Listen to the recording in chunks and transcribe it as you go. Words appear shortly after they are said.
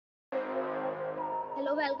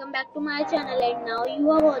Hello, welcome back to my channel, and now you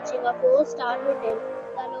are watching a 4-star hotel.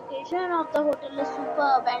 The location of the hotel is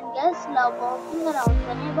superb and guests love walking around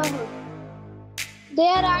the neighborhood.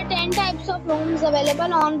 There are 10 types of rooms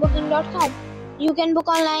available on booking.com. You can book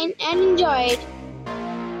online and enjoy it.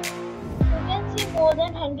 You can see more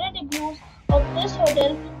than 100 reviews of this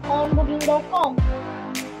hotel on booking.com.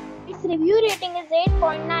 Its review rating is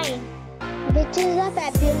 8.9, which is a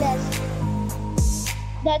fabulous.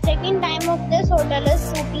 The check-in time of this hotel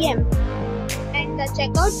is 2 p.m. and the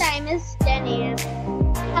checkout time is 10 a.m.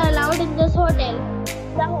 are allowed in this hotel.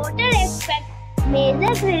 The hotel accepts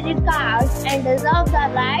major credit cards and reserves the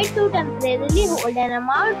right to temporarily hold an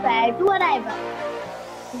amount prior to arrival.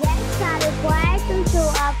 Guests are required to show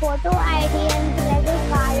a photo ID and credit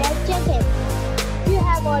card at check-in. If you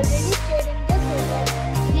have already stayed in this hotel,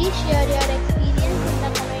 please share your experience in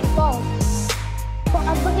the comment box. For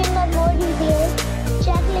booking or more details,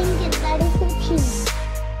 check link in the description.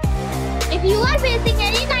 If you are facing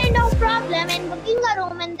any kind of problem in booking a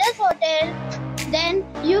room in this hotel, then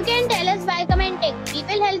you can tell us by commenting. We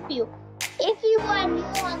will help you. If you are new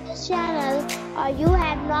on this channel or you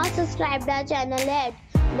have not subscribed our channel yet,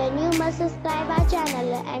 then you must subscribe our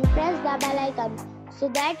channel and press the bell icon so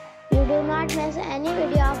that you do not miss any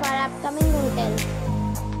video of our upcoming hotel.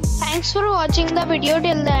 Thanks for watching the video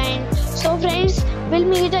till the end. So friends, we'll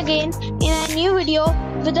meet again in a new video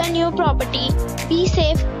with a new property. Be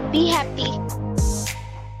safe, be happy.